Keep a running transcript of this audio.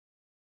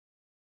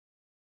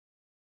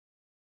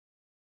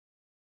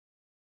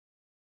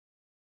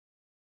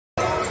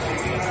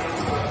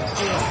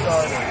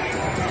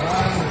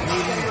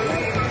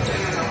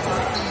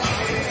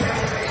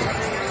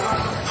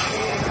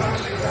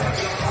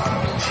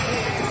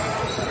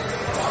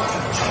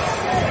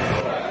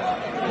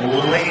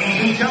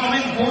Ladies and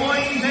gentlemen,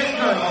 boys and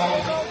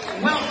girls,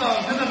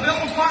 welcome to the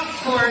Bill Fox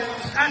Court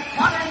at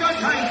Father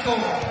Judge High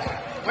School,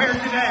 where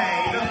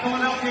today the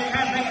Philadelphia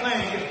Catholic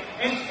League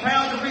is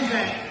proud to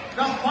present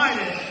the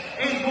finest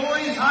in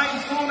boys high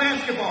school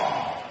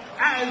basketball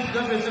as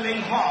the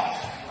visiting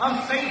Hawks of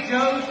St.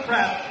 Joe's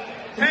Prep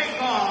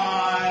take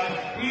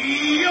on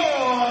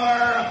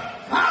your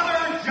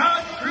Father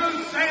Judge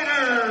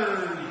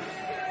Crusaders.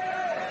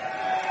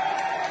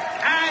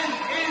 As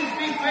is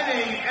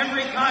befitting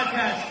every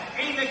contest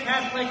in the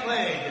Catholic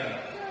League,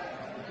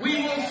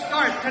 we will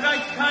start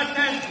tonight's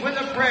contest with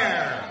a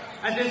prayer.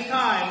 At this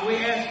time, we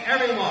ask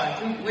everyone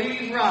to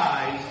please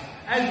rise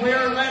as we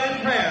are led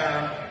in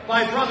prayer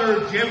by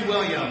Brother Jim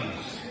Williams.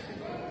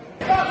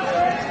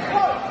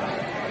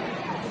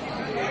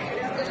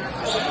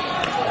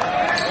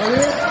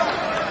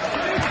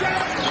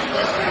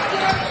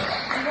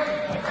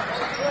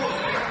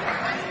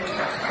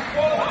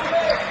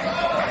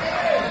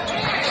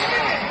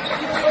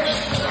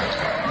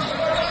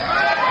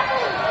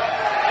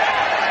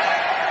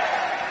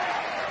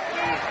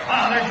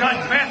 Father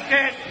Judge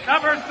Basket,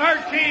 number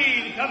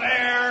 13,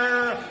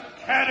 Kavere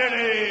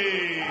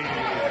Kennedy.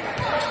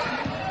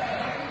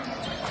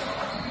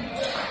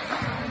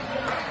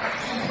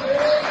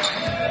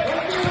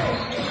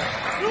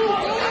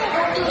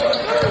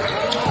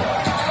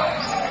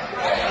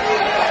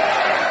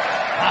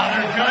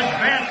 Father Judge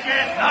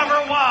Basket, number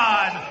 1,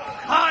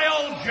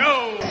 Kyle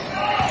Jones.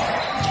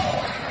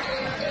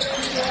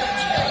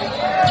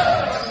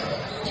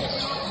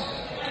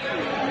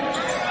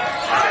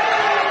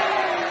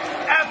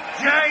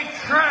 FJ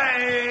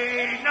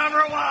Trey,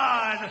 number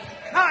 1,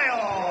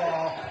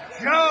 Kyle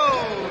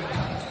Jones.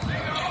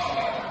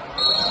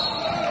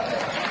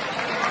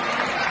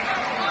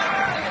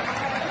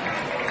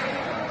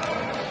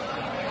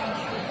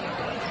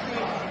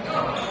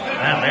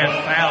 That last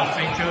foul,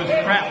 St. Joe's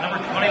Prep, number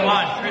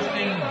 21,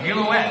 Tristan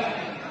Gillette.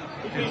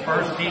 His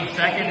first team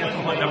second is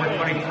the number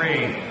 23.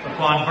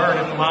 Laquan Bird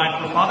at the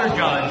line for Father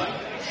Judge,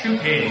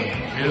 shooting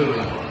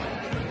 2.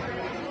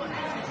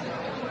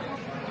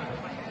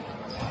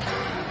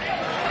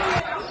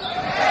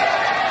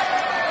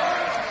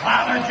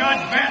 Father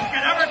Judge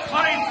Basket, number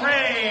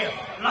 23,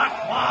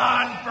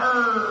 Laquan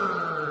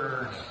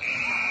Bird.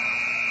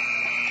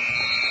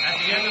 At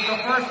the end of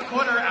the first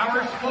quarter,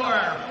 our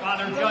score,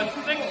 Father Judge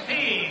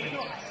 16,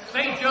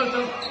 St.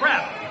 Joseph's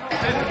Prep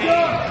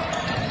 15.